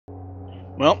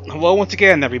Well, hello once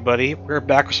again, everybody. We're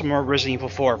back with some more Resident Evil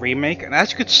 4 Remake, and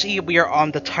as you can see, we are on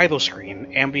the title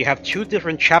screen, and we have two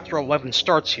different Chapter 11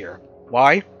 starts here.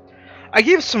 Why? I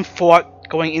gave some thought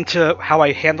going into how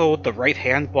I handled the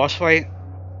right-hand boss fight.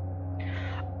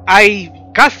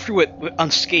 I got through it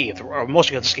unscathed, or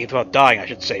mostly unscathed without dying, I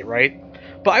should say, right?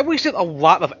 But I wasted a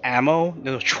lot of ammo,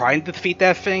 trying to defeat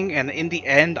that thing, and in the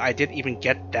end, I didn't even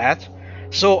get that.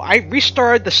 So I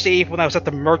restarted the save when I was at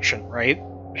the merchant, right?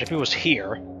 Which if it was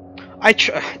here, I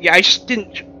just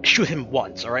didn't shoot him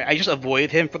once, alright? I just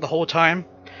avoided him for the whole time.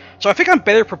 So I think I'm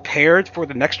better prepared for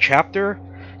the next chapter.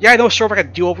 Yeah, I know it's sort of like a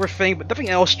do-over thing, but nothing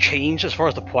else changed as far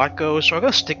as the plot goes, so I'm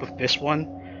gonna stick with this one.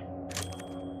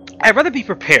 I'd rather be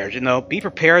prepared, be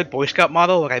prepared, Boy Scout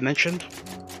motto, like I mentioned.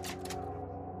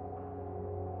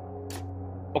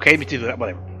 Okay, let me do that,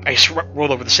 whatever. I just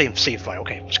rolled over the same save file.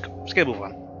 Okay, let's get a move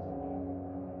on.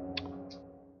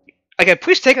 Again,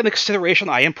 please take into consideration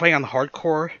I am playing on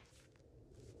hardcore.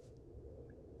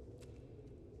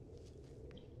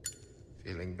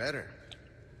 Feeling better?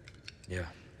 Yeah.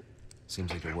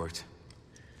 Seems like it worked.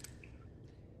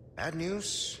 Bad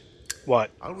news?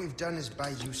 What? All we've done is buy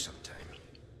you some time.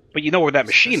 But you know where that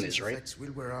machine is, right? Effects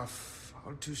will wear off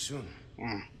all too soon.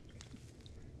 You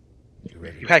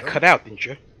ready? You had cut out, didn't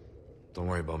you? Don't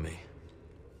worry about me.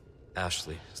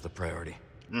 Ashley is the priority.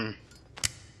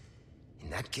 In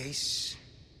that case,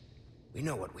 we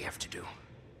know what we have to do.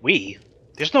 We?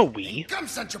 There's no we. Come,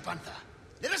 Sancho Panza.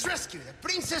 Let us rescue the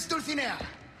Princess Dulcinea.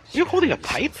 You holding a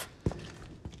pipe?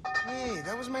 Hey,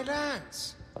 that was my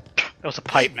lance. That was a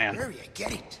pipe, man. Hurry, I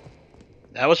get it.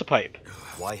 That was a pipe.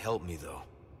 Why help me, though?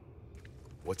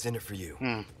 What's in it for you?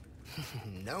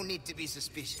 No need to be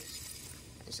suspicious.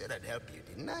 I said I'd help you,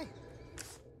 didn't I?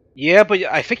 Yeah, but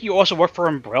I think you also work for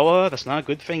Umbrella. That's not a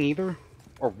good thing either.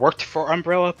 Or worked for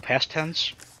Umbrella, past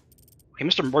tense. Okay,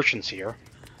 Mr. Merchant's here.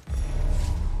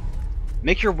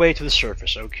 Make your way to the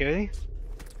surface, okay?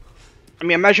 I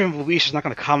mean, imagine Luis is not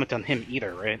going to comment on him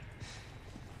either, right?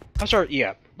 I'm sorry,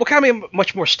 yeah. Look how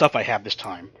much more stuff I have this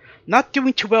time. Not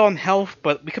doing too well on health,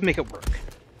 but we can make it work.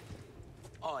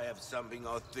 I have something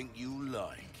I think you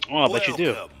like. Oh, I bet you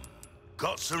do.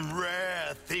 Got some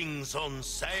rare things on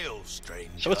sale,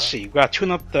 stranger. So let's see, we gotta tune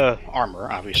up the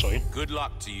armor, obviously. Good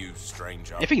luck to you,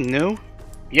 stranger. Anything new?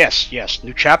 Yes,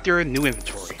 new chapter, new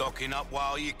inventory. Stocking up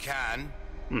while you can.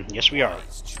 Yes we are.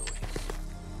 Wise choice.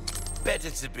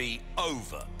 Better to be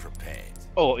over-prepared.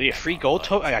 Oh, yeah, free gold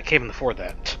token? I can't even afford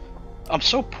that. I'm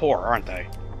so poor, aren't I?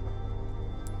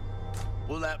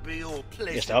 Will that be all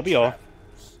pleasant? Yes, that'll be all.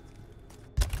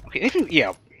 Okay, anything,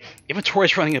 yeah.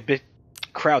 Inventory's running a bit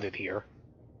crowded here.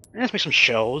 Let's make some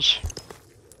shells.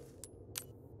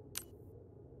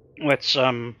 Let's,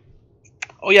 oh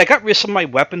yeah, I got rid of some of my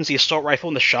weapons, the assault rifle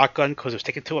and the shotgun, because it was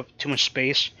taking too much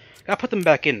space. Gotta put them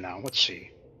back in now, let's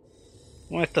see.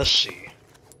 Let us see.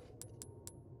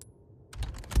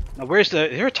 Now where's is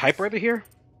there a typewriter here?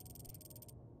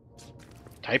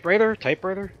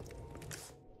 Typewriter?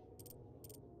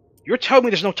 You're telling me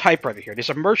there's no typewriter here. There's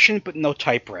a merchant, but no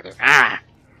typewriter. Ah!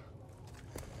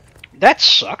 That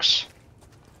sucks.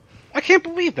 I can't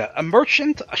believe that. A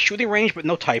merchant, a shooting range, but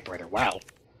no typewriter. Wow.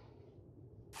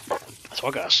 That's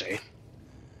all I gotta say.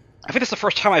 I think that's the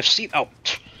first time I've seen... Oh,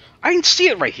 I didn't see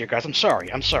it right here, guys. I'm sorry.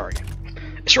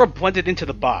 It's sort of blended into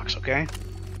the box, okay?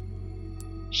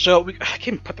 So, I can't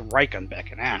even put the right gun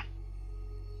back in. Ah.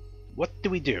 What do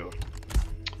we do?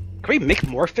 Can we make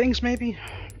more things, maybe?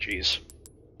 Jeez.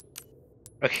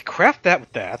 Okay, craft that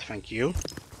with that, thank you.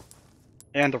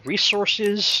 And the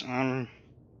resources,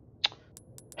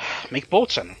 make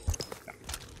bolts in.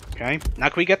 Okay, now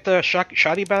can we get the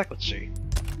shoddy back? Let's see.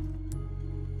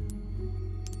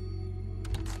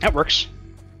 That works.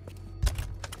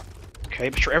 Okay,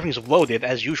 make sure everything's loaded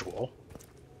as usual.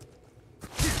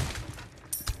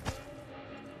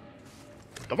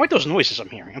 Don't like those noises I'm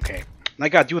hearing. Okay, and I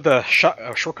gotta do the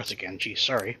shortcuts again. Geez,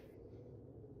 sorry.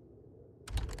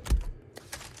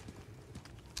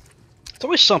 It's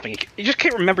always something. You just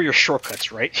can't remember your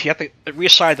shortcuts, right? You have to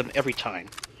reassign them every time.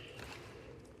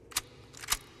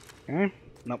 Okay.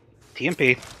 Nope.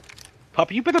 TMP.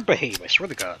 Puppy, you better behave, I swear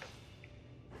to God.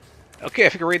 Okay, I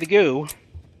think we're ready to go.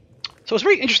 So it's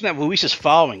very interesting that Luis is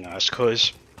following us,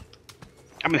 because...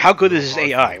 I mean, how good is his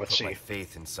AI? Let's see. My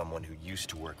faith in someone who used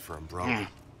to work for Umbrella.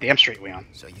 Damn straight, Leon.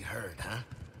 So you heard, huh?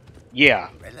 Yeah.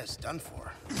 Umbrella's done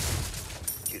for.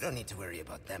 You don't need to worry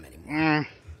about them anymore.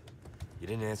 You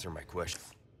didn't answer my question.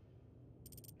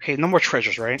 Okay, no more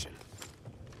treasures, right?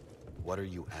 What are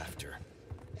you after?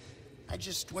 I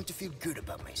just want to feel good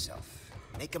about myself.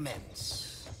 Make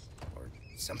amends. Or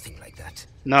something like that.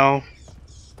 No.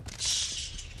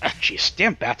 Ah, jeez,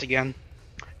 damn bats again.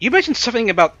 You mentioned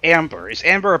something about Amber. Is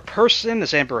Amber a person?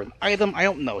 Is Amber an item? I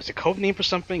don't know. Is it a code name for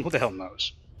something? Who the hell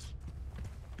knows?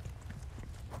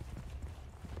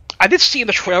 I did see in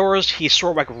the trailers he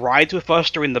sort of like rides with us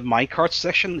during the minecart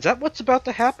section. Is that what's about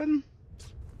to happen?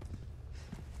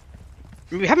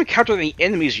 I mean, we haven't encountered any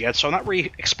enemies yet, so I'm not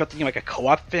really expecting like a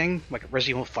co-op thing, like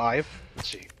Resident Evil 5. Let's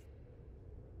see.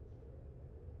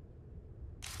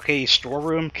 Okay,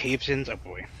 storeroom, caves in. Oh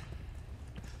boy.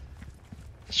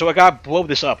 So I gotta blow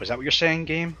this up. Is that what you're saying,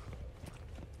 game?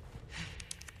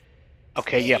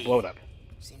 Okay, yeah, blow it up.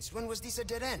 Since when was this a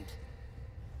dead end?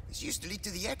 This used to lead to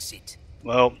the exit.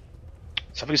 Well,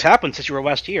 something's happened since you were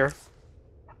last here.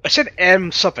 I said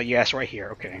M something. Yes, right here.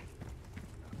 Okay.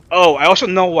 Oh, I also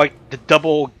know like the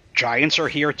double giants are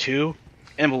here too,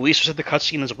 and Luis was in the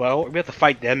cutscene as well. We have to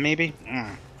fight them, maybe.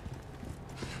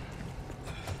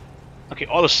 Okay,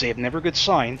 autosave, never a good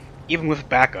sign, even with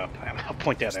backup. I'll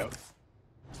point that out.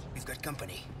 We've got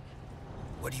company.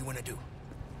 What do you want to do?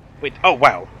 Wait. Oh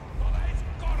wow.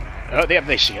 Oh,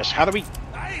 they see us. How do we?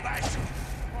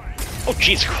 Oh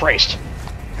Jesus Christ!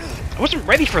 I wasn't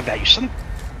ready for that. You son.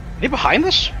 Are they behind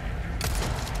us?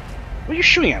 What are you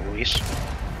shooting at, Luis?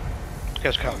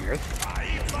 That's kind of weird.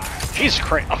 Jesus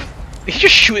Christ. Oh, did he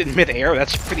just shoot in mid-air?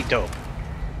 That's pretty dope.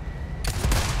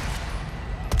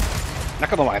 Not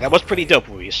gonna lie, that was pretty dope,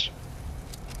 Luis.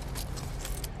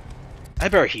 I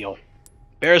better heal.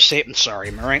 Better safe than sorry,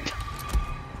 am I right?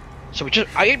 So I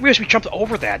didn't realize we jumped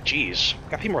over that, jeez.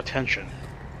 Gotta pay more attention.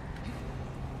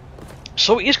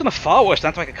 So he's gonna follow us,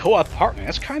 not like a co-op partner.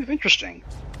 That's kind of interesting.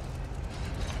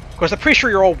 Because I'm pretty sure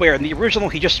you're all aware, in the original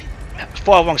he just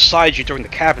fought alongside you during the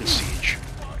cabin siege.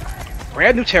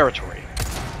 Brand new territory.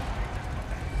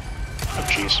 Oh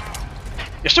jeez.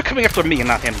 You're still coming after me and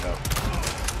not him though.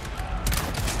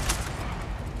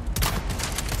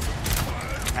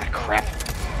 Ah crap.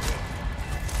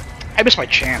 I missed my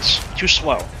chance. Too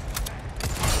slow.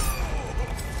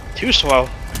 Too slow.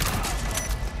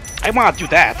 I wanna do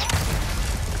that.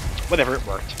 Whatever, it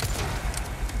worked.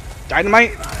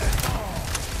 Dynamite?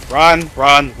 Run,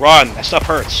 run, run! That stuff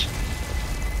hurts.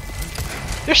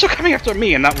 They're still coming after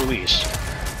me and not Luis.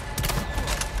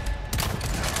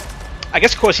 I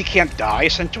guess because he can't die,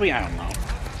 essentially? I don't know.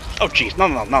 Oh jeez, no,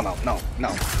 no, no, no, no,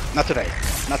 no. Not today.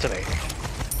 Not today.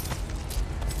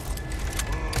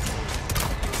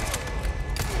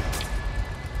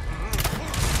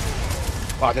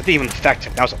 Wow, that didn't even affect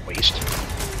him. That was a waste.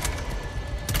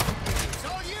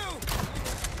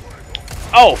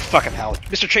 Oh, fucking hell.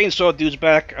 Mr. Chainsaw Dude's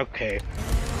back. Okay.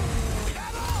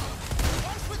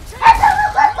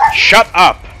 Shut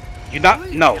up! You're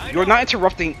not. No, you're not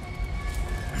interrupting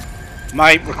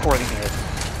my recording here.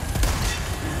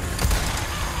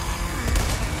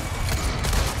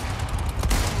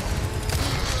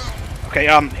 Okay,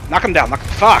 knock him down.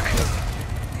 Fuck! I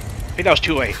think that was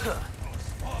too late.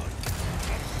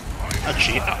 Oh,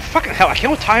 gee. Oh, fucking hell, I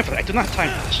can't have time for that. I do not have time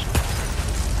for this.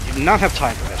 I do not have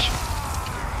time for this.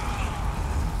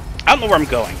 I don't know where I'm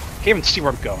going. Can't even see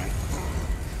where I'm going.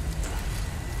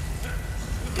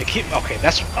 You keep. Okay,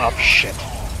 that's up. Shit.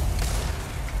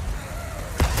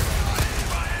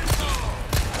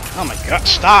 Oh my god.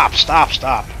 Stop, stop,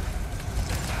 stop.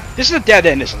 This is a dead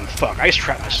end, isn't it? Fuck, I just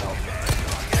trapped myself.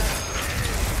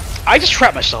 I just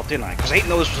trapped myself, didn't I? Because I didn't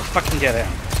know this was a fucking dead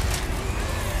end.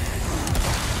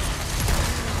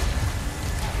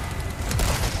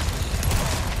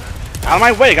 Out of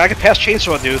my way, gotta get past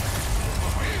Chainsaw Dude.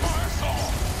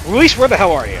 Luis, where the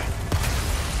hell are you?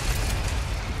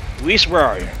 Luis, where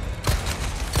are you?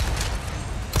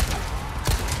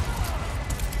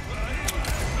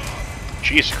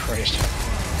 Jesus Christ.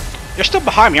 They're still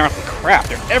behind me, aren't they? Crap,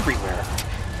 they're everywhere.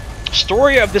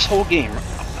 Story of this whole game.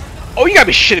 Oh, you gotta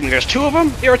be shitting me. There's two of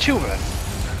them? There are two of them.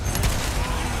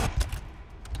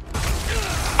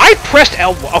 I pressed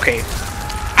L1. Okay.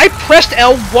 I pressed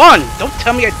L1! Don't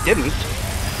tell me I didn't.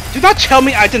 Do not tell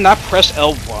me I did not press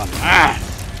L1. Ah.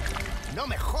 No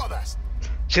me jodas.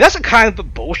 See, that's the kind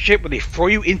of bullshit where they throw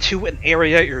you into an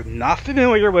area you're not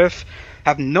familiar with,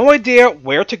 have no idea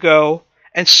where to go,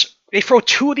 and they throw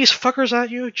two of these fuckers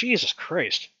at you? Jesus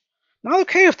Christ. Not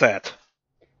okay with that.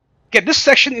 Again, this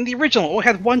section in the original only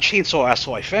had one chainsaw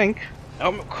asshole, I think. I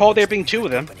don't recall there being two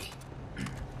of them.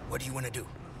 What do you want to do?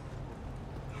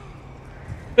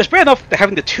 It was bad enough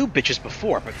having the two bitches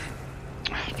before, but...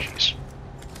 Oh, jeez.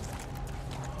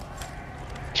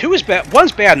 Two is bad.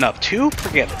 One's bad enough. Two?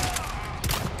 Forget it.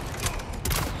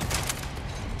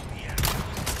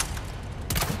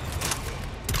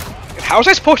 How was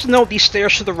I supposed to know these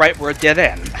stairs to the right were a dead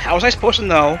end? How was I supposed to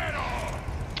know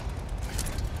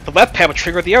the left pad would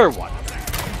trigger the other one?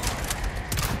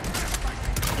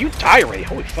 You die already,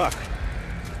 holy fuck.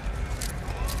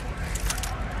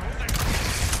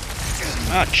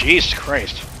 Oh, Jesus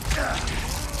Christ.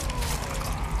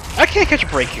 I can't catch a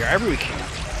break here. I really can't.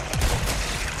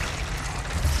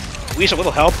 At least a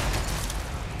little help.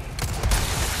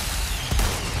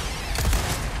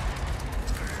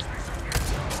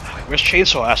 Where's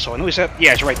Chainsaw Asshole? I know he's at.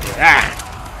 Yeah, he's right there.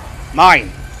 Ah!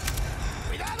 Mine!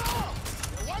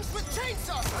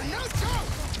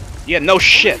 Yeah, no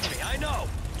shit.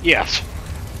 Yes.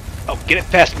 Oh, get it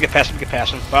past him, get past him, get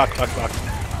past him. Fuck, fuck, fuck.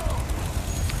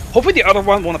 Hopefully the other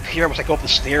one won't appear once I go up the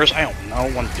stairs. I don't know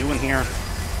what I'm doing here.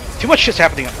 Too much shit's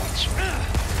happening at once.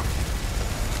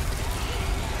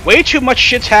 Way too much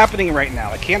shit's happening right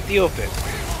now. I can't deal with it.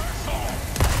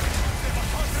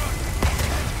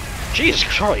 Jesus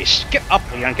Christ. Get up,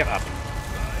 Leon, get up.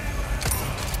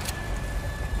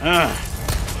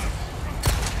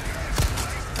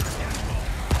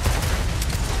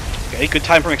 Okay, good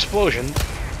time for an explosion.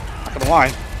 Not gonna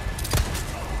lie.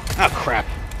 Oh crap.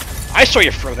 I saw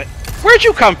you throw that. Where'd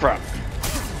you come from?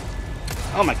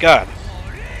 Oh my god.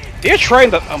 They're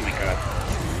trying to. Oh my god.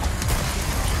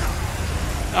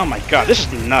 Oh my god, this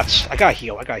is nuts. I gotta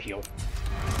heal, I gotta heal.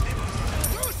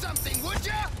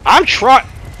 I'm trying.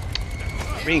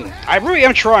 I really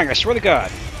am trying, I swear to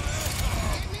god.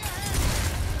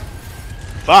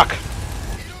 Fuck.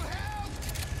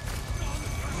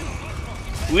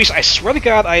 Luis, I swear to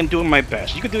god I am doing my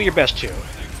best. You can do your best too.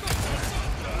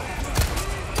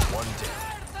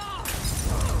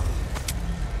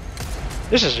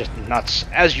 This is just nuts,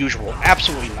 as usual.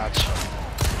 Absolutely nuts.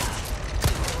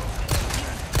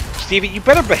 Stevie, you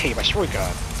better behave, I swear to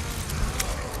god.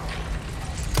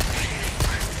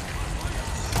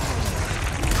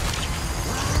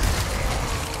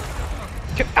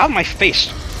 Get out of my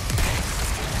face.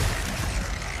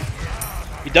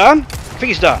 You done? I think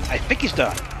he's done. I think he's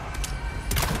done.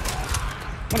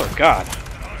 Oh god.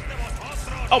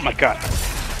 Oh my god.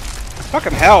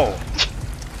 Fucking hell.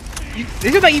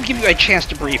 They did not even give you a chance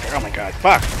to breathe here. Oh my god.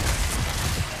 Fuck.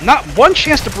 Not one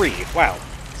chance to breathe. Wow.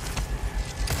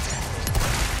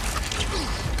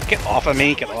 Get off of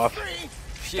me. Get off.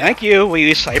 Thank you,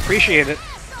 Luis. I appreciate it.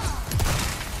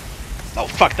 Oh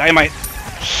fuck. Dynamite.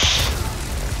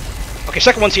 Okay,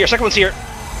 second one's here. Second one's here.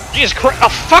 Jesus Christ. Oh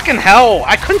fucking hell.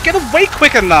 I couldn't get away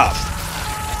quick enough.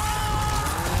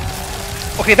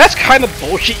 Okay, that's kind of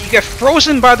bullshit. You get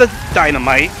frozen by the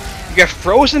dynamite. You get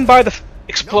frozen by the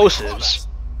explosives,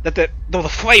 the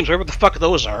flames, whatever the fuck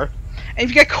those are, and if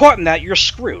you get caught in that, you're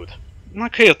screwed. I'm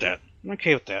not okay with that. I'm not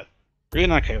okay with that. Really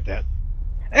not okay with that.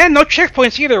 And no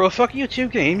checkpoints either. Well, fuck you too,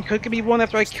 game. Could give me one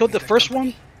after I killed the first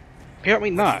one? Apparently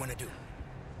not.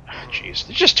 Jeez,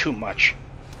 it's just too much.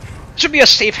 This would be a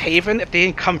safe haven if they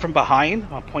didn't come from behind.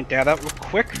 I'll point that out real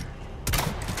quick.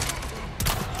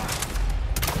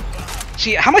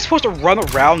 See, how am I supposed to run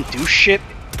around and do shit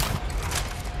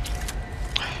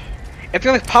if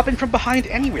they're like popping from behind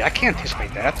anyway? I can't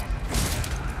anticipate that.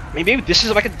 Maybe this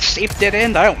is like a safe dead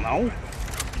end, I don't know.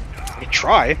 I could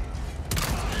try.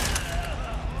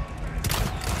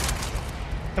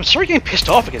 I'm sorry getting pissed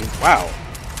off again. Wow.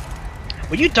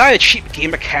 When you die to cheap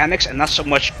game mechanics and not so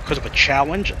much because of a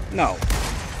challenge, no.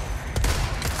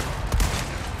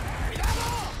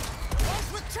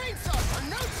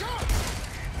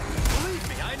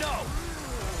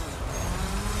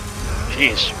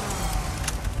 Jeez.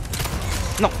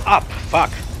 No, up.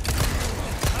 Fuck.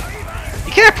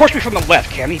 You can't approach me from the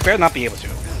left, can he? Better not be able to.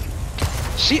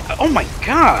 See? Oh my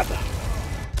god.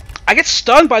 I get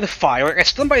stunned by the fire, I get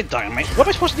stunned by the dynamite. What am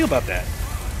I supposed to do about that?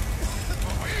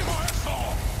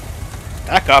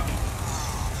 Back up.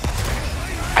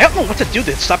 I don't know what to do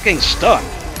to stop getting stunned.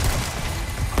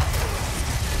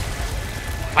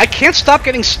 I can't stop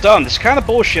getting stunned. It's kind of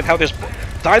bullshit how there's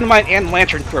dynamite and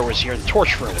lantern throwers here and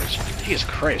torch throwers. Jesus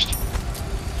Christ.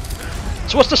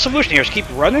 So what's the solution here? Just keep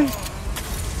running?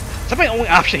 Is that my only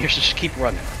option here is to just keep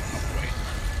running? Oh boy.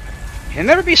 It can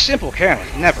never be simple, can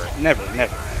it? Never, never,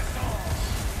 never.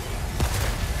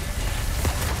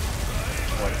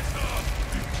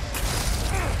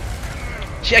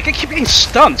 See, I can keep getting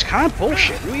stunned. It's kind of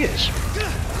bullshit. It really is.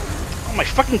 Oh my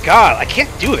fucking god. I can't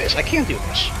do this. I can't do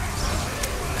this.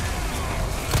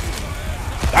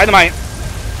 Dynamite.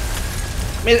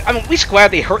 I mean, I'm at least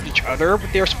glad they hurt each other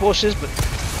with their explosives, but...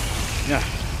 yeah.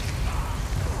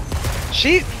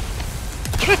 See?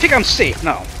 I think I'm safe.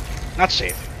 No. Not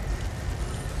safe.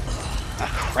 Ah,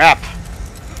 crap.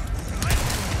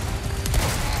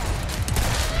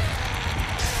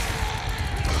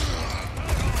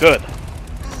 Good.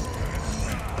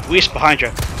 Luis, behind you.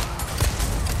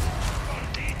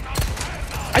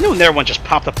 I knew another one just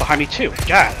popped up behind me too.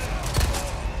 God.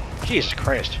 Jesus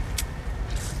Christ.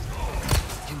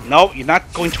 No, you're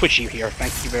not going twitchy here.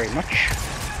 Thank you very much.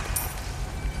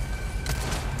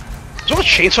 long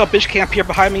as the chainsaw bitch can't appear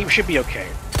behind me, we should be okay.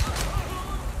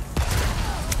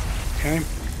 Okay.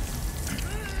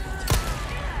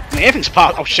 I mean, anything's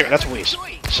possible. Oh shit, that's Luis.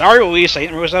 Sorry, Luis, I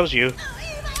didn't realize that was you.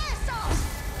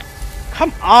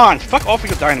 Come on, fuck off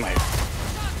with your dynamite.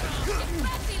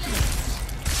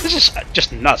 This is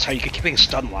just nuts how you can keep getting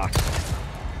stun locked.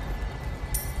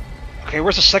 Okay,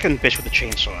 where's the second bitch with the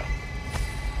chainsaw?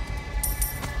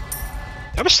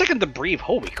 I have a second to breathe,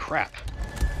 holy crap.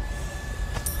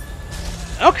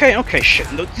 Okay, okay,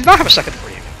 shit. No, do not have a second to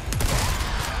breathe.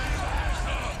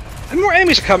 And more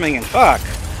enemies are coming in, fuck.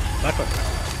 Fuck.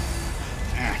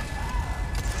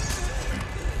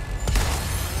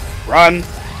 Run.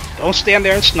 Don't stand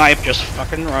there and snipe, just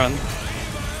fucking run.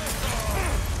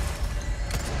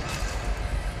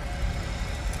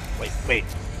 Wait.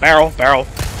 Barrel.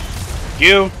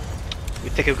 You. We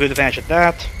take a good advantage of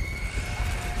that.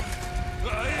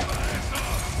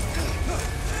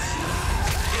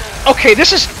 Okay,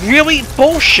 this is really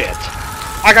bullshit.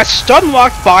 I got stun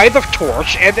locked by the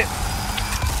torch, and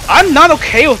I'm not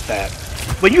okay with that.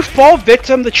 When you fall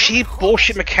victim to cheap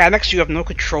bullshit mechanics you have no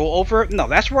control over, no,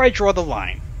 that's where I draw the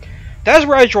line. That is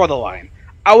where I draw the line.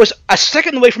 I was a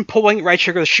second away from pulling right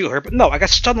trigger to shoot her, but no, I got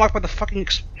stun locked by the fucking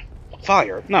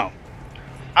fire. No.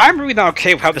 I'm really not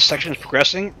okay with how this section is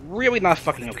progressing. Really not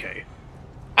fucking okay.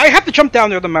 I have to jump down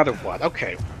there no matter what.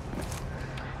 Okay.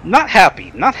 Not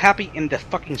happy. Not happy in the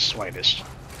fucking slightest.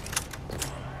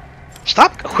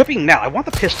 Stop equipping now. I want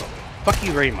the pistol. Fuck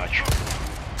you very much.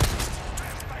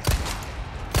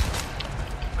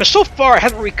 Because so far I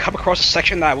haven't really come across a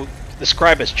section that I would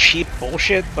describe as cheap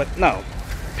bullshit, but no.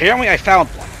 Apparently I found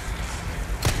one.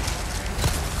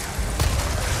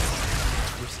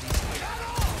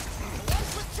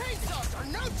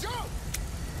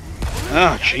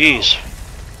 Oh, jeez.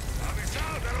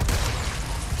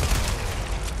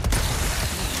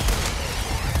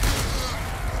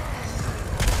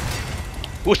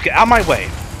 Ooh, get out of my way.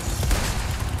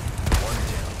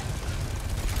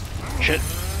 Shit.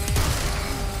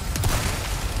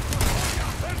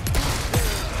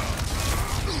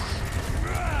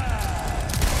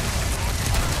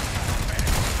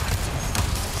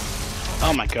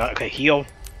 Oh my god, okay, heal.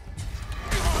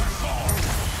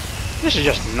 This is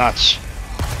just nuts.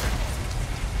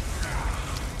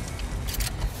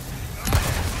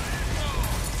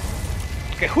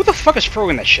 Okay, who the fuck is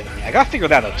throwing that shit at me? I gotta figure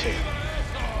that out too.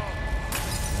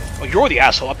 Oh, you're the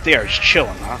asshole up there, just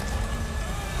chilling, huh?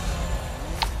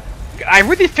 I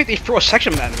really think they throw a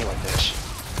section at me like this.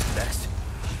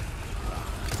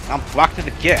 I'm blocked it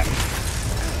again.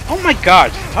 Oh my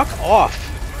god, fuck off.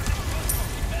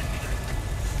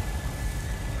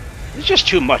 It's just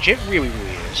too much, it really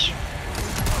is.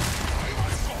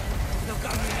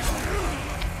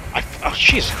 Oh,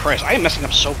 Jesus Christ, I am messing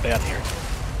up so bad here.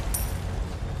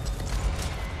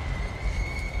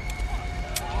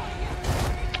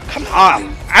 Come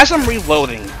on, as I'm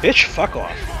reloading, bitch, fuck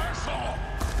off.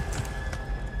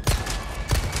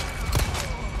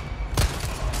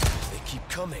 They keep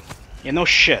coming. Yeah, no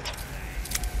shit.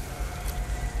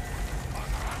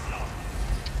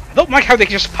 I don't like how they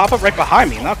can just pop up right behind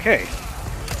me, okay.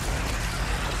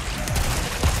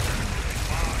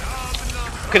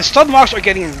 Okay, the stun locks are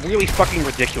getting really fucking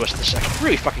ridiculous in this section.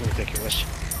 Really fucking ridiculous.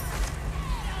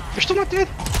 You're still not dead?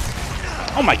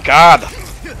 Oh my god.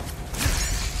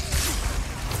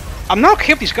 I'm not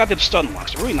okay with these goddamn stun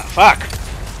locks. I'm really not. Fuck.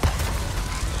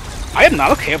 I am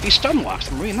not okay with these stun locks.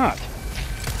 I'm really not.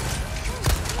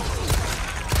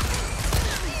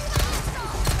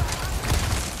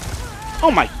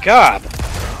 Oh my god.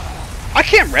 I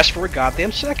can't rest for a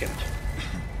goddamn second.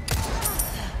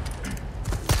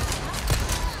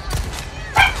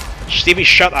 Stevie,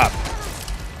 shut up.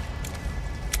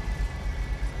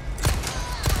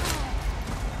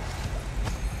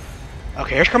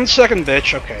 Okay, here's coming the second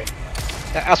bitch. Okay.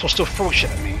 That asshole still throwing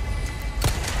shit at me.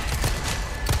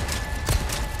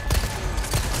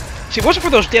 See, if it wasn't for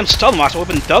those damn stun locks, it would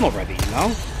have been done already, you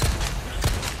know?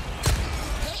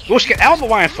 Let's get out of the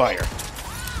line of fire.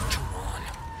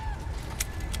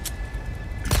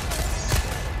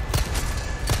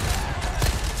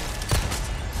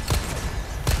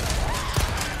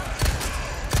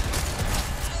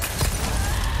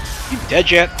 You dead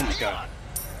yet? Oh my god.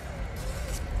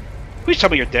 Please tell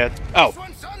me you're dead. Oh.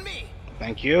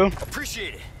 Thank you.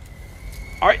 Appreciate it.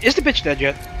 Alright, is the bitch dead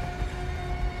yet?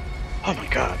 Oh my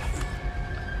god.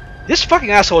 This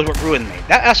fucking asshole is what ruined me.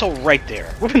 That asshole right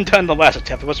there. Would have been done the last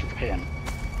attempt if it wasn't for him.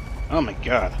 Oh my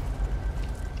god.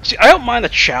 See, I don't mind the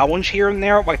challenge here and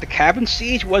there. Like, the cabin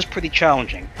siege was pretty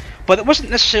challenging. But it wasn't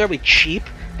necessarily cheap.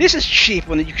 This is cheap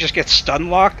when you just get stun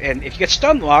locked, and if you get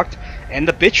stun locked, and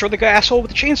the bitch or the asshole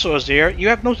with the chainsaw is there, you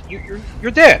have no,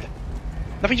 you're dead.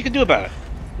 Nothing you can do about it.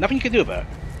 Nothing you can do about it.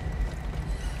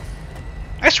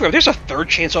 I swear, if there's a third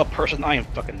chainsaw person, I am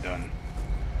fucking done.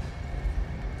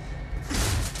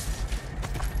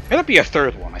 There'll be a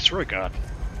third one, I swear to God.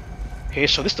 Okay,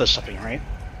 so this does something, right?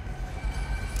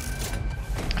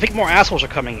 I think more assholes are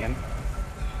coming in.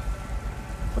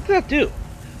 What did that do?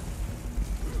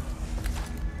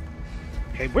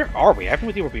 Okay, where are we? I have no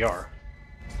idea where we are.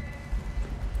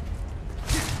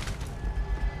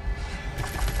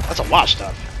 That's a lot of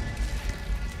stuff.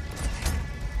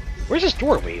 Where's this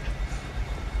door lead?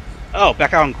 Oh,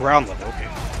 back out on ground level, okay.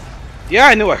 Yeah,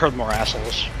 I knew I heard more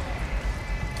assholes.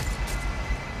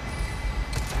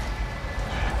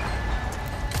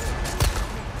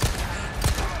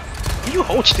 Can you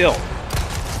hold still?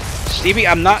 Stevie,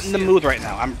 I'm not in the mood right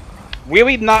now. I'm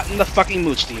really not in the fucking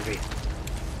mood, Stevie.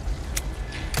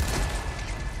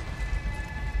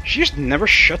 She just never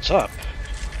shuts up.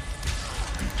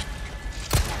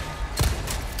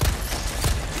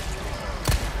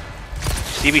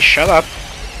 Stevie, shut up.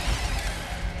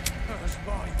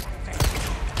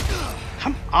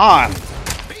 Come on.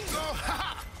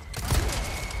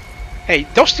 Hey,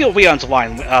 don't steal Leon's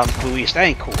line, Luis. That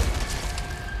ain't cool.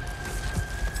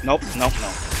 Nope, nope,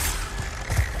 nope.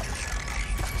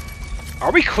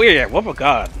 Are we clear yet? Oh my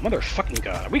god. Motherfucking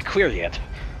god. Are we clear yet?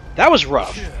 That was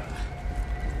rough.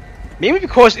 Maybe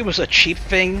because it was a cheap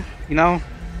thing, you know?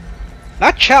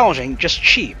 Not challenging, just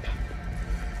cheap.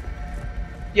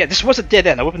 Yeah, this was a dead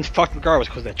end. I would have been fucked regardless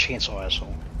because of that chainsaw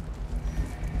asshole.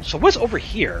 So what's over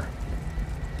here?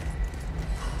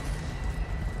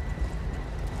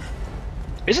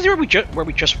 Isn't there where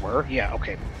we just were? Yeah,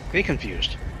 okay. Getting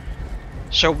confused.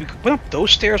 So we went up those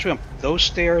stairs, we went up those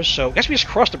stairs, so I guess we just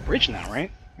crossed the bridge now,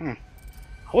 right?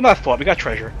 Hold that thought, we got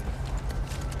treasure.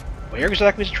 Where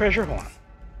exactly is the treasure? Hold on.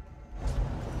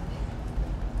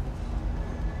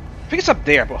 I think it's up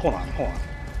there, but hold on, hold on.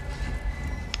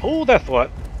 Hold that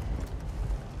thought.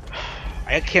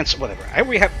 I can't, whatever. I don't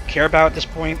really care about at this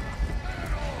point.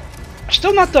 I'm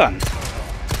still not done.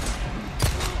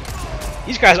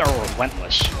 These guys are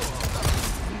relentless.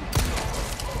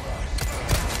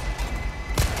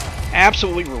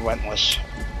 Absolutely relentless.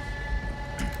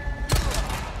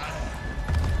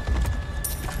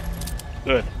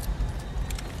 Good.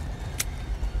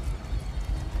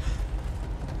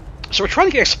 So we're trying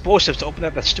to get explosives to open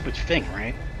up that stupid thing,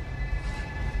 right?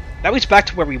 That leads back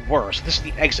to where we were, so this is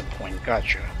the exit point.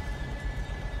 Gotcha.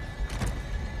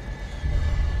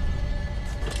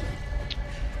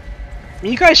 I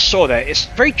mean, you guys saw that. It's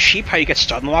very cheap how you get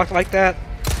stun locked like that.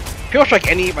 Pretty much like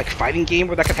any fighting game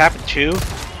where that could happen too.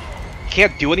 You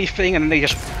can't do anything and then they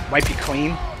just wipe you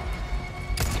clean.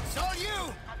 It's all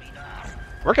you.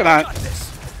 Working on it.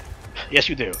 Yes,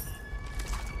 you do.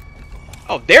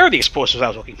 Oh, there are the explosives I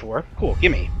was looking for. Cool,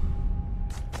 gimme.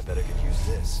 I bet I could use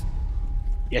this.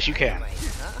 Yes, you can.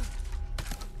 Huh?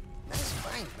 Nice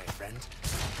find, my friend.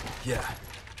 Yeah,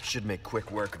 should make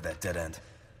quick work of that dead end.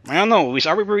 I don't know, Luis.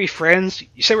 Are we really friends?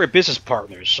 You said we're business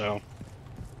partners, so...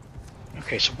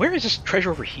 Okay, so where is this treasure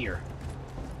over here?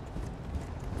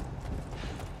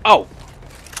 Oh!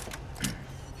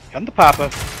 Come to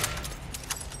Papa.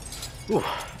 Ooh.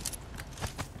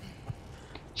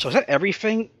 So is that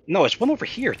everything? No, it's one over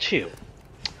here, too.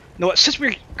 No, since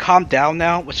we're calmed down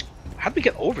now, how did we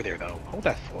get over there, though? Hold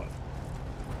that thought.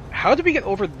 How did we get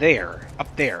over there?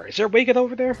 Up there. Is there a way to get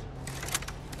over there?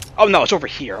 Oh, no, it's over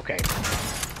here. Okay.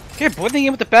 Okay, blending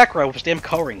in with the background with this damn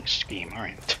coloring scheme.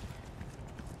 Alright.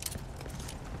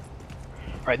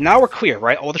 Alright, now we're clear,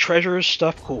 right? All the treasures,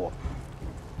 stuff, cool.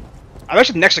 I'm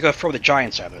actually next to go throw the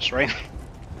giants at us, right?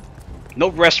 No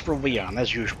rest for Leon,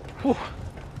 as usual. Whew.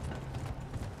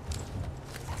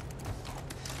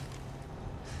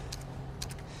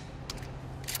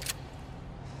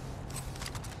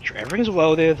 Sure, everything's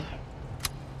loaded.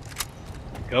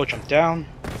 Go, jump down.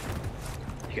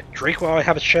 You get drink while I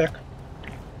have a check.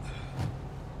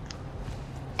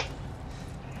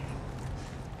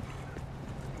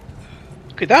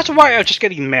 Okay, that's why I was just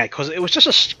getting mad, because it was just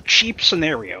a cheap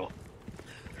scenario.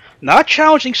 Not a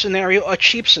challenging scenario, a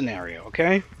cheap scenario,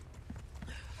 okay?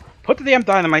 Put the damn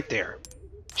dynamite there.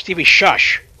 Stevie,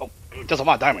 shush. Oh, it does a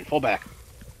lot of dynamite. Pull back.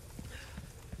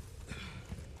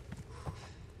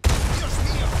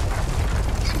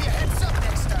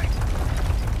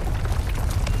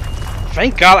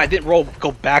 Thank God I didn't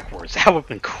go backwards. That would have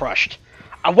been crushed.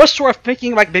 I was sort of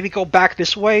thinking, like, maybe go back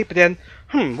this way, but then,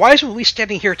 why is Luis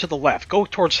standing here to the left? Go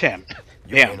towards him.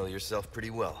 You handle yourself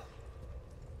pretty well.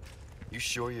 You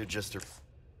sure you're just a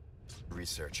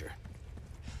researcher?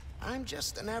 I'm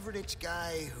just an average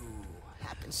guy who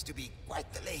happens to be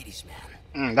quite the ladies'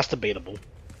 man. That's debatable.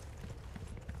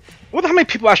 I wonder how many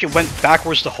people actually went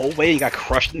backwards the whole way and got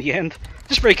crushed in the end.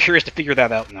 Just very curious to figure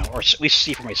that out now, or at least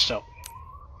see for myself.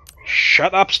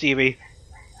 Shut up, Stevie.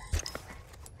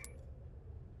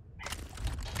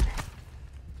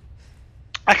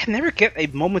 I can never get a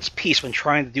moment's peace when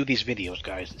trying to do these videos,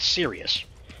 guys. It's serious.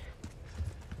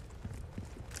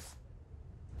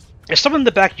 There's someone in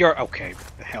the backyard. Okay,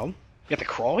 the hell? You have to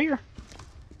crawl here?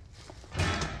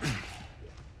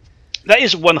 That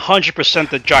is 100%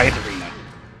 the giant arena.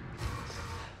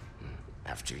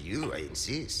 After you, I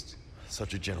insist.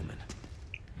 Such a gentleman.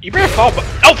 You better fall, but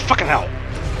oh, fucking hell!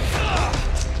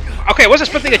 Okay, I wasn't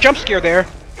expecting a jump scare there.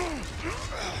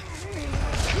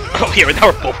 Oh, here, now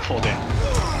we're both pulled in.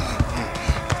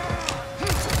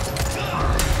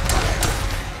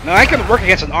 No, I can work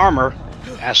against an armor,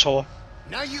 asshole.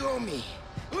 Now you owe me.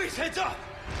 Luis, heads up!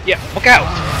 Yeah, look out!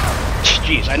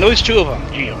 Jeez, I know there's two of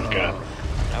them. Gee, oh my god.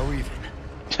 Now we're even.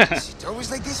 Is it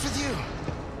always like this with you?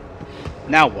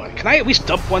 Now what? Can I at least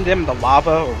dump one of them in the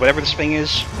lava, or whatever this thing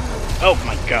is? Oh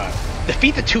my god.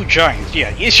 Defeat the two giants.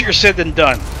 Yeah, easier said than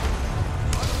done.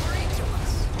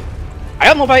 I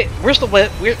don't know if I... Where's the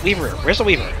Weaver? Where's the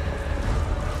Weaver?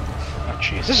 Oh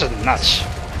jeez, this is nuts.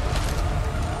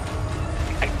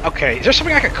 Okay, is there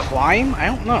something I could climb? I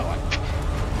don't know.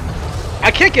 I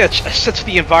can't get a sense of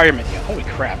the environment yet. Holy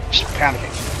crap, I'm just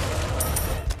panicking.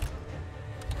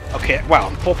 Okay, wow,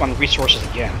 I'm full up on resources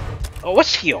again. Oh,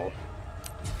 let's heal.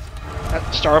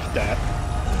 Let's start off with that.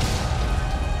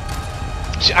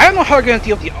 See, I don't know how I'm going to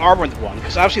deal with the armored one,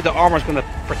 because obviously the armor is going to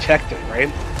protect it, right?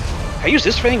 Can I use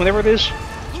this thing whenever it is?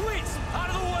 Luis, out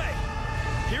of the way!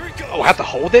 Here it goes! Oh, I have to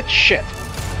hold it? Shit.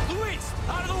 Luis,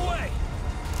 out of the way!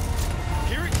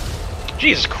 Here it...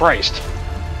 Jesus Christ.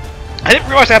 I didn't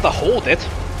realize I had to hold it.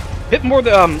 A bit more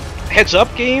the heads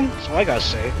up game, that's all I gotta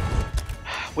say.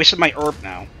 Wasted my herb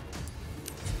now.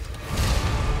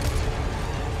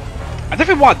 I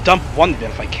definitely want to dump one of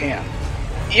them if I can.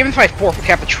 Even if I forfeit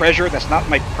half the treasure, that's not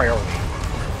my priority.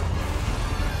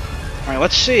 Alright,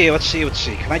 let's see.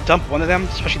 Can I dump one of them?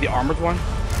 Especially the armored one?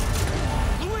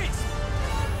 Luis!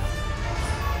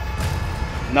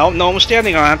 No, I'm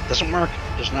standing on it. Doesn't work.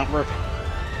 Does not work.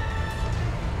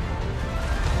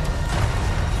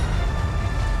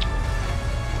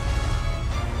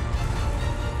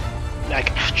 Like,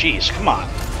 jeez, come on.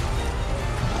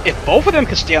 If both of them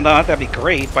could stand on it, that'd be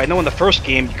great, but I know in the first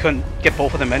game you couldn't get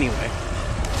both of them anyway.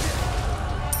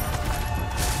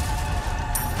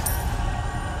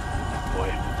 Oh boy.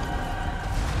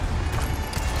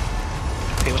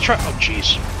 Okay, let's try. Oh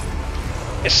jeez.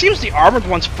 It seems the armored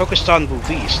one's focused on the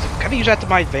least. Can I use that to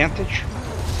my advantage?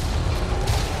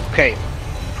 Okay.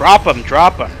 Drop him,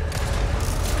 drop him.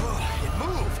 It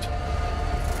moved!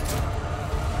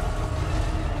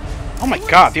 Oh my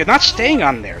god, they're not staying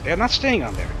on there. They're not staying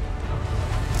on there.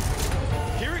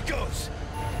 Here it goes!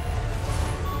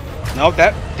 No,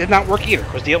 that did not work either,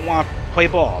 because they didn't want to play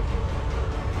ball.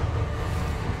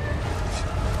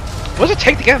 What does it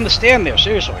take to get them to stand there?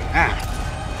 Seriously. Ah.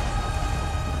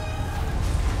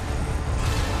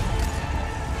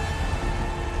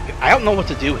 I don't know what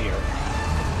to do here.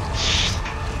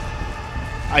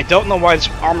 I don't know why this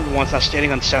armored one's not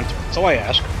standing on center. That's all I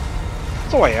ask.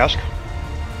 That's all I ask.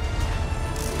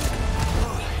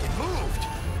 It moved!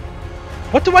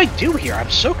 What do I do here?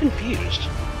 I'm so confused.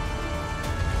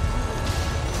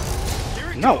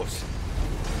 Here it No. goes!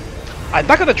 I'm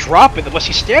not gonna drop it unless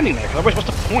he's standing there, because otherwise what's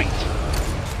the point?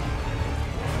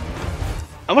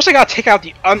 Unless I gotta take out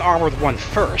the unarmored one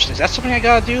first. Is that something I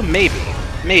gotta do? Maybe.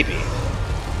 Maybe.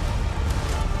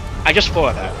 I just thought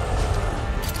of that.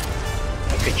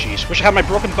 Okay, jeez. Wish I had my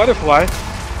broken butterfly.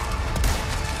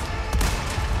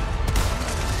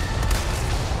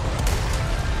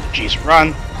 Jeez,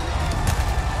 run.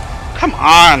 Come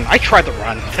on! I tried to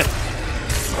run.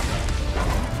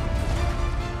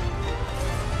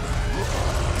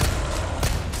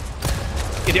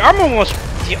 Yeah, the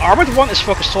armored one is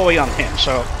focused solely on him,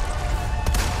 so...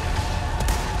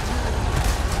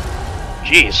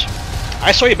 Jeez.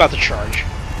 I saw you about to charge.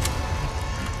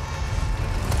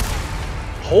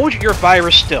 Hold your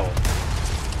virus still.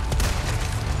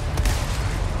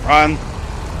 Run.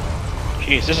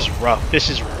 Jeez, this is rough. This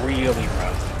is really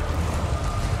rough.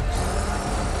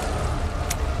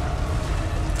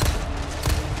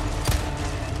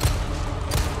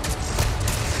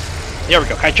 There we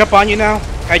go. Can I jump on you now?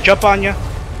 Can I jump on you?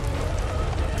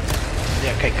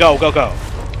 Yeah, okay, go, go, go.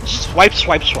 Swipe,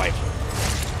 swipe, swipe.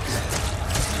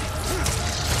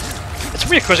 It's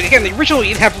weird, because again, they originally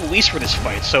didn't have release for this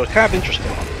fight, so it's kind of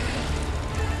interesting.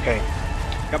 Okay.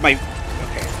 Got my...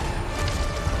 Okay.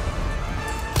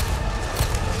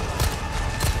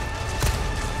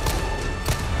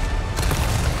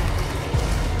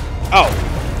 Oh.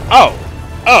 Oh.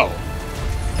 Oh.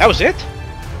 That was it?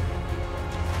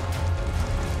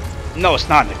 No, it's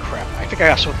not in the crap. I think I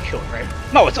got someone to kill it, right?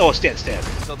 No, it's dead, it's dead.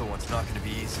 This other one's not gonna be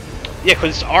easy. Yeah,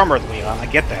 because it's armored, Leon. I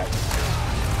get that.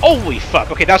 Holy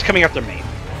fuck. Okay, now it's coming after me.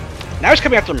 Now it's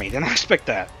coming after me. Didn't expect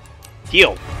that.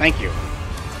 Heal. Thank you.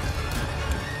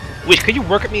 Wait, could you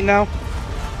work at me now?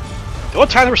 Don't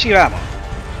time to receive ammo.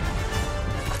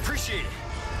 Appreciate it.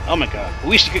 Oh my god.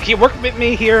 Luis, can you work with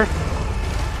me here?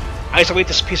 Isolate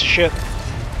this piece of shit.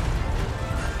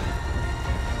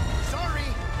 Sorry,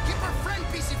 keep our friend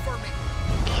busy for me.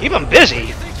 Keep him busy? Where do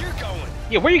you think you're going?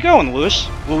 Yeah, where you going, Luis?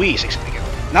 Louise,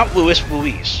 not Louis,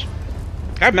 Louise.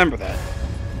 I remember that.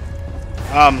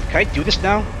 Can I do this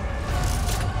now?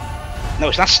 No,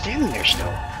 he's not standing there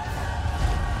still.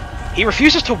 He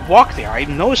refuses to walk there.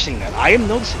 I'm noticing that. I am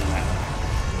noticing that.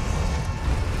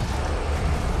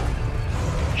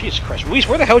 Jesus Christ. Luis,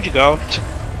 where the hell would you go?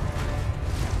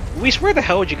 Luis, where the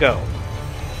hell would you go?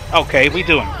 Okay, what are you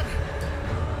doing?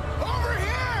 Over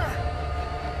here!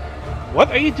 What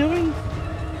are you doing?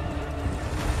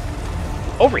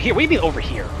 Over here? What do you mean over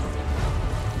here?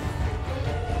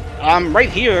 Right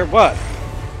here. What?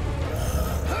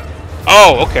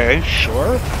 Oh, okay.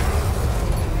 Sure.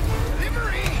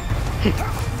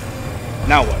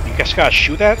 Now what? You guys gotta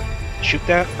shoot that? Shoot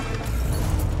that?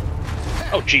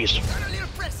 Oh, jeez. Got a little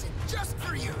present just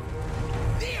for you.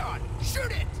 Leon,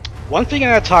 shoot it! One thing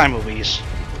at a time, Louise.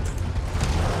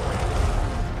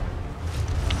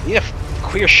 Need a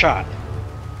clear shot.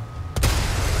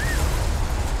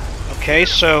 Okay,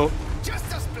 so...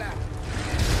 Just as planned.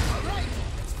 Alright,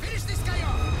 let's finish this guy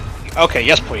off. Okay,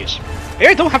 yes please. Maybe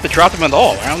I don't have to drop them at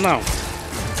all, I don't know.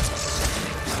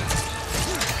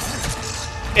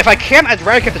 If I can, I'd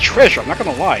rather get the treasure, I'm not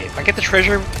gonna lie. If I get the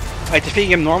treasure by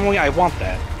defeating him normally, I want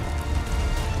that.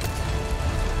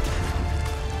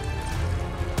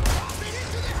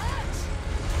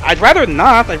 I'd rather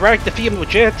not, I'd rather defeat him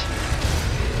legit.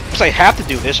 Because I have to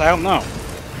do this, I don't know.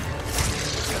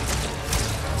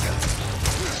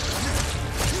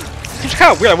 Seems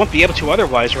kinda weird, I won't be able to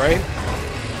otherwise, right?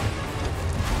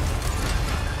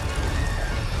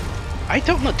 I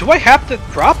don't know. Do I have to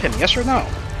drop him? Yes or no?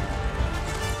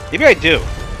 Maybe I do.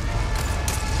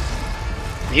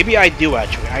 Maybe I do,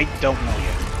 actually. I don't know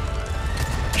yet.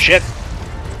 Shit.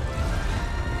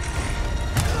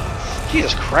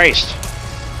 Jesus Christ.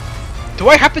 Do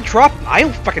I have to drop him? I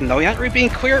don't fucking know. You're not really being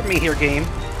clear at me here, game.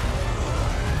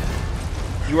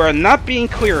 You are not being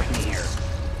clear with me here.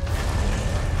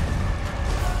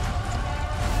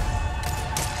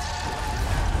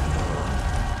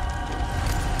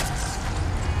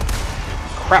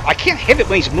 Crap, I can't hit it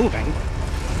when he's moving.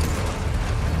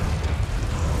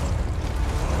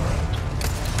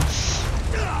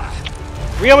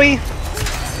 Really?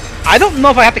 I don't know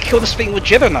if I have to kill this thing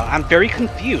legit or not. I'm very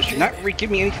confused. You're not really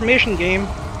giving me any information, game.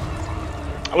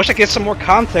 I wish I could get some more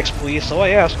context, please. That's all I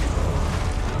ask.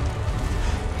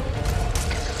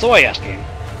 That's all I ask, game.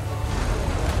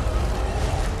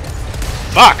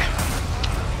 Fuck!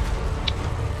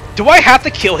 Do I have to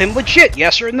kill him legit?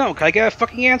 Yes or no? Can I get a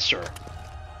fucking answer?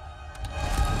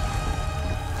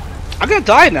 I'm gonna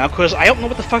die now because I don't know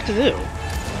what the fuck to do.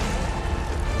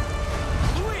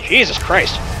 Jesus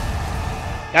Christ.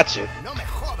 That's it.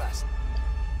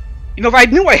 You know, if I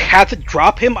knew I had to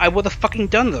drop him, I would have fucking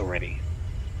done it already.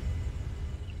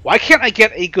 Why can't I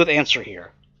get a good answer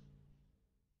here?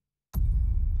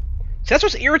 See, that's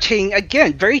what's irritating.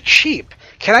 Again, very cheap.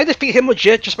 Can I defeat him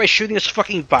legit just by shooting this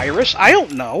fucking virus? I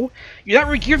don't know. You're not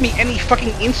really giving me any fucking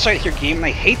insight here, game, and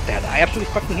I hate that. I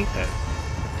absolutely fucking hate that.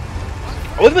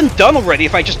 I would have been done already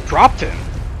if I just dropped him.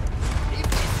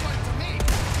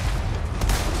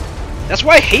 That's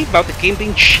what I hate about the game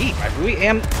being cheap. I really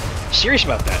am serious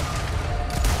about that.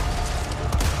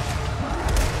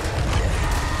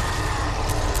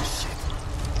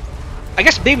 I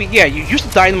guess maybe, yeah, you use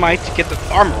the dynamite to get the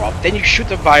armor off, then you shoot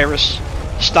the virus,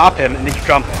 stop him, and then you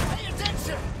jump him.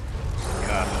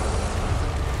 God.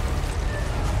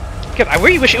 Again, I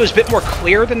really wish it was a bit more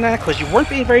clear than that, because you weren't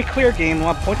being very clear, game. I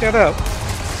want to point that out.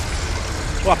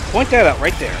 I want to point that out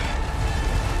right there.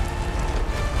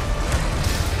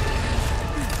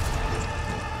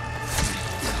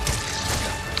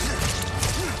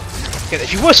 Again,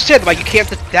 if you would have said, like, you can't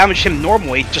damage him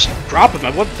normally, just drop him, I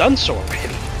would have done so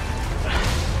already.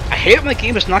 I hate it when the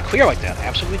game is not clear like that. I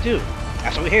absolutely do.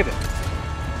 Absolutely hate it.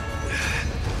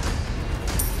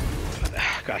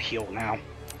 Gotta heal now.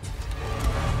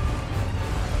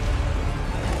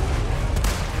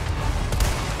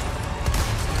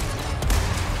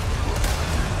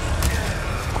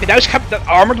 Okay, now the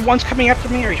armored one's coming after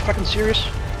me? Are you fucking serious?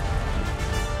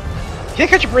 Can't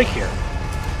catch a break here.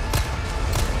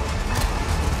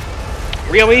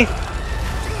 Really?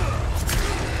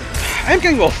 I'm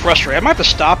getting a little frustrated. I might have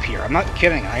to stop here. I'm not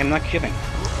kidding. I am not kidding.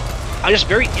 I'm just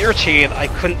very irritated I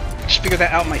couldn't figure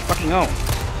that out on my fucking own.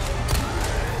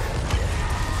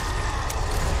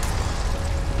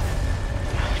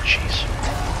 Jeez.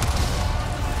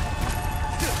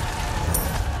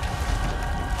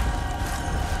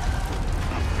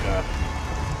 Oh god.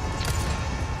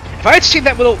 If I had seen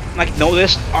that little, like,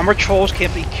 notice, armor trolls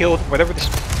can't be killed, whatever this...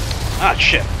 Ah,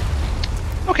 shit.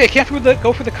 Okay, can't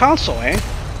go for the console, eh?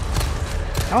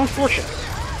 How unfortunate.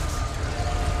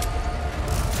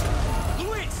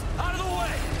 Luis, out of the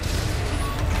way.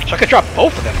 So I could drop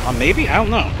both of them, maybe? I don't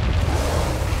know.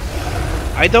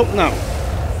 I don't know.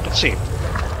 Let's see.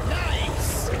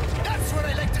 Nice! That's what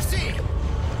I like to see!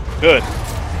 Good.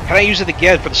 Can I use it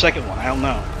again for the second one? I don't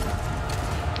know.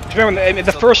 Remember, in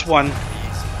the first one...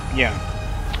 Yeah.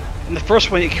 In the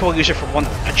first one, you can only use it for one...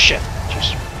 Ah, shit.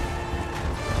 Just...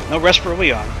 No rest for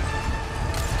Leon.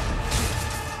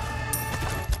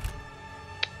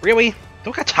 Really?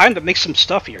 Don't got time to make some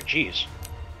stuff here, jeez.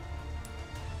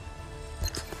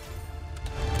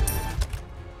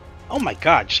 Oh my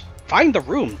god, just find the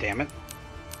room, damn it.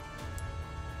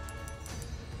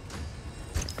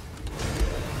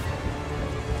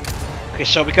 Okay,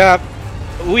 so we got...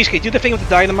 Luis, can you do the thing with the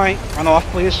dynamite? Run off,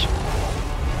 please.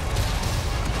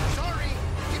 Sorry,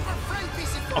 keep our friend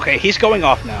busy. Okay, he's going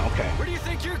off now, okay. Where do you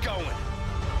think you're going?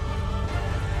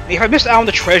 If I missed out on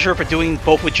the treasure for doing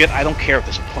both legit, I don't care at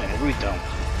this point. I really don't.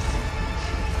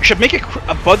 I should make it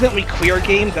abundantly clear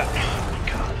game that... Oh my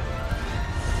god.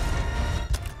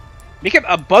 Make it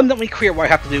abundantly clear what I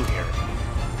have to do here.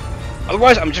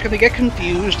 Otherwise, I'm just gonna get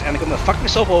confused and I'm gonna fuck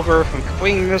myself over from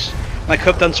completing this when I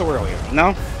could have done so earlier, you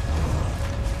know?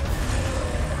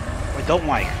 I don't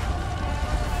like.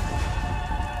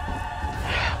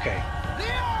 Okay.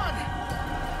 Leon!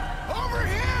 Over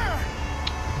here!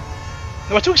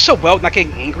 No, I was doing so well not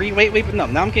getting angry. Wait, but no,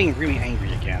 now I'm getting really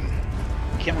angry again.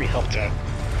 Can't really help that.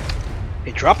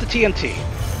 Hey, drop the TNT.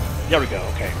 There we go,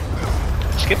 okay.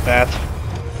 Skip that.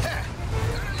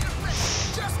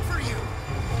 Just for you.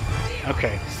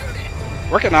 Okay.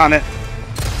 Working on it.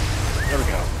 There we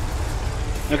go.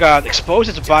 Oh god, expose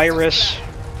its virus.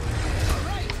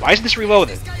 Why isn't this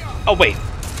reloaded? Oh wait.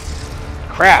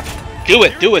 Crap. Do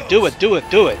it, do it, do it, do it,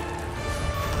 do it.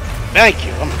 Thank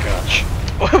you. Oh my gosh.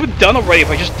 Oh, I would have done already if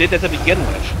I just did that to begin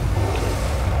with.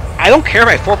 I don't care if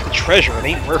I forfeit the treasure, it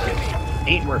ain't worth it.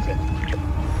 Ain't worth it.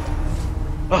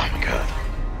 Oh my god.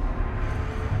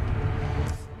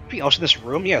 Anything else in this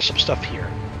room? Yeah, some stuff here.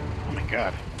 Oh my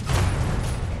god.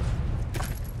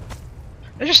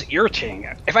 It's just irritating.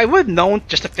 If I would have known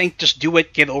just to think, just do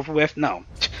it, get over with, no.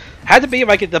 Had to be if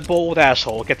I get the bold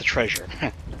asshole, get the treasure.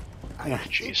 I think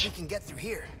jeez. we can get through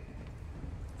here.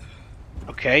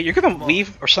 Okay, you're gonna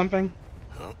leave or something?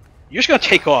 You're just gonna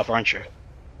take off, aren't you?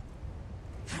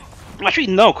 Actually,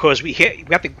 no, because we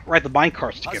have to ride the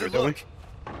minecarts together, don't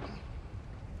we?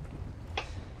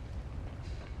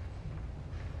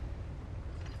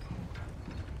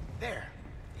 There.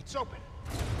 It's open.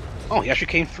 Oh, he actually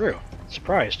came through.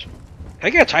 Surprised. Can I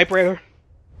get a typewriter?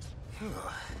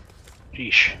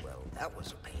 Sheesh. Well, that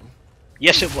was a pain.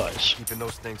 Yes, it was. Keeping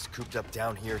those things cooped up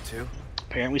down here, too?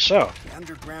 Apparently so. The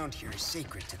underground here is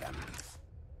sacred to them.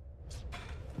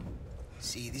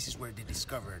 See, this is where they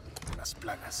discovered Las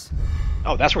Plagas.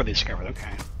 Oh, that's where they discovered,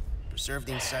 okay. Preserved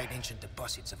inside ancient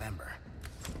deposits of amber.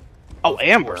 Oh,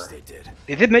 amber. Of course they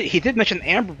did. He did mention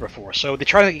amber before, so they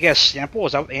trying to get a sample?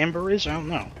 Is that what amber is? I don't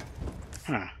know.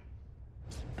 Huh.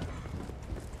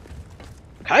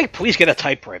 Can I please get a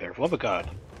typewriter? Love of God.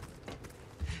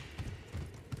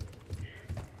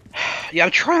 Yeah,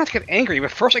 I'm trying not to get angry,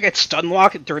 but first I get stun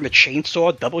locked during the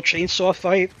double chainsaw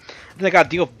fight. Then I gotta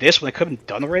deal with this when I could have been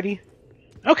done already.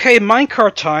 Okay,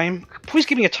 minecart time. Please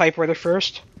give me a typewriter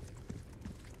first.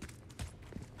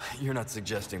 You're not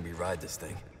suggesting we ride this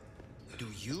thing? Do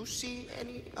you see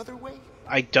any other way?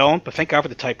 I don't, but thank God for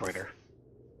the typewriter.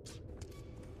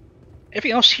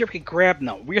 Anything else here we can grab?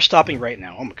 No, we're stopping right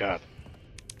now. Oh my god.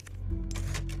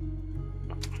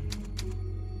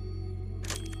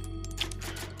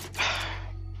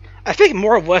 I think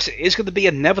more or less it is going to be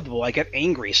inevitable I get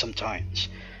angry sometimes.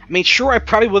 I mean, sure, I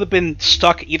probably would have been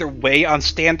stuck either way on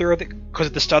standard because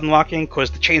of the stun locking, because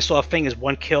the chainsaw thing is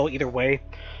one kill either way.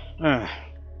 I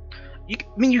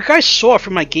mean, you guys saw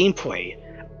from my gameplay.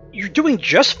 You're doing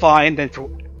just fine, then for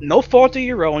no fault of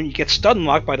your own, you get stun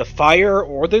locked by the fire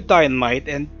or the dynamite,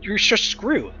 and you're just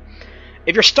screwed.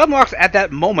 If you're stun locked at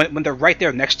that moment when they're right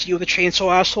there next to you, the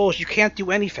chainsaw assholes, you can't do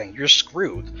anything. You're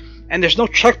screwed. And there's no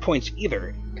checkpoints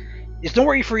either. There's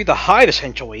nowhere for you to hide,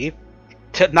 essentially,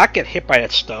 to not get hit by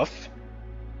that stuff.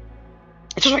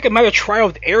 It's just like a matter of trial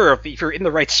and error if you're in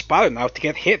the right spot or not to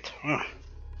get hit. Ugh.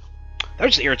 That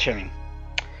was just irritating.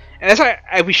 And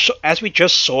as we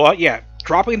just saw, yeah,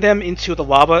 dropping them into the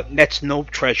lava nets no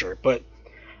treasure, but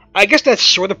I guess that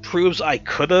sort of proves I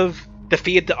could have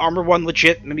defeated the armor one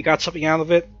legit, maybe got something out of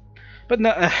it. But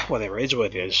no, whatever, it's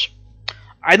what it is.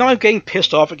 I know I'm getting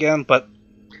pissed off again, but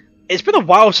it's been a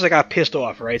while since I got pissed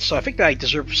off, right? So I think that I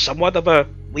deserve somewhat of a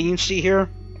leniency here.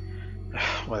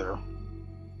 Whatever.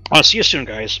 I'll see you soon,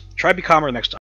 guys. Try to be calmer next time.